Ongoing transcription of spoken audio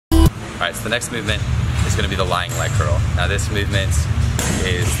Alright, so the next movement is going to be the lying leg curl. Now this movement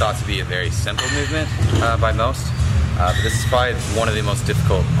is thought to be a very simple movement by most, but this is probably one of the most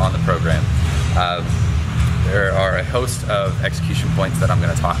difficult on the program. There are a host of execution points that I'm going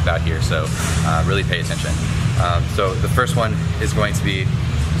to talk about here, so really pay attention. So the first one is going to be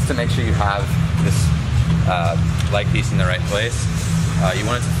just to make sure you have this leg piece in the right place. You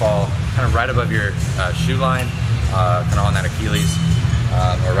want it to fall kind of right above your shoe line, kind of on that Achilles,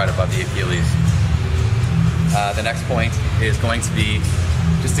 or right above the Achilles. The next point is going to be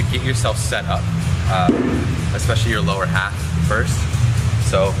just to get yourself set up, especially your lower half first.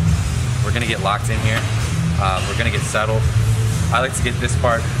 So we're going to get locked in here. We're going to get settled. I like to get this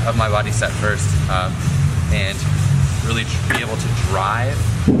part of my body set first and really be able to drive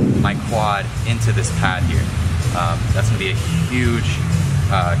my quad into this pad here. That's going to be a huge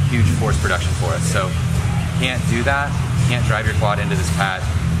force production for us. So you can't do that. You can't drive your quad into this pad.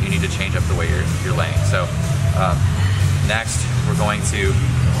 You need to change up the way you're laying. So next, we're going to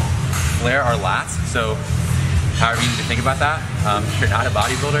flare our lats. So however you need to think about that. If you're not a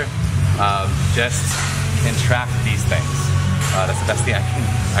bodybuilder, just contract these things. That's the best thing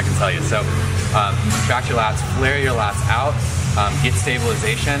I can tell you. So contract your lats, flare your lats out, get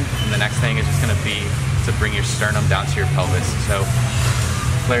stabilization, and the next thing is just going to be to bring your sternum down to your pelvis. So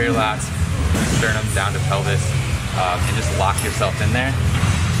flare your lats, sternum down to pelvis, and just lock yourself in there.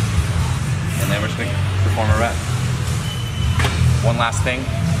 And then we're just going to perform a rep. One last thing,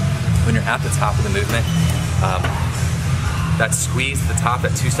 when you're at the top of the movement, that squeeze at the top,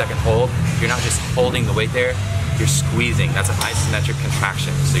 that 2-second hold, you're not just holding the weight there, you're squeezing. That's an isometric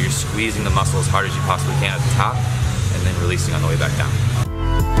contraction. So you're squeezing the muscle as hard as you possibly can at the top and then releasing on the way back down.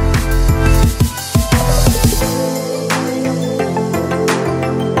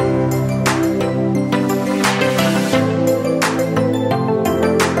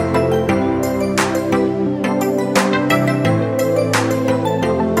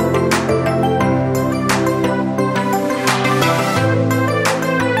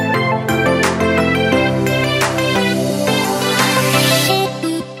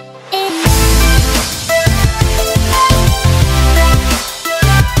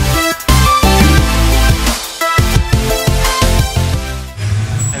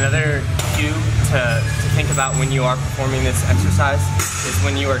 About when you are performing this exercise is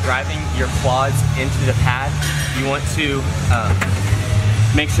when you are driving your quads into the pad, you want to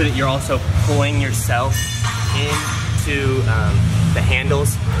make sure that you're also pulling yourself into the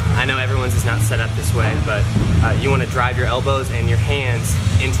handles. I know everyone's is not set up this way, but you want to drive your elbows and your hands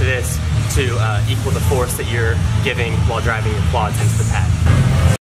into this to equal the force that you're giving while driving your quads into the pad.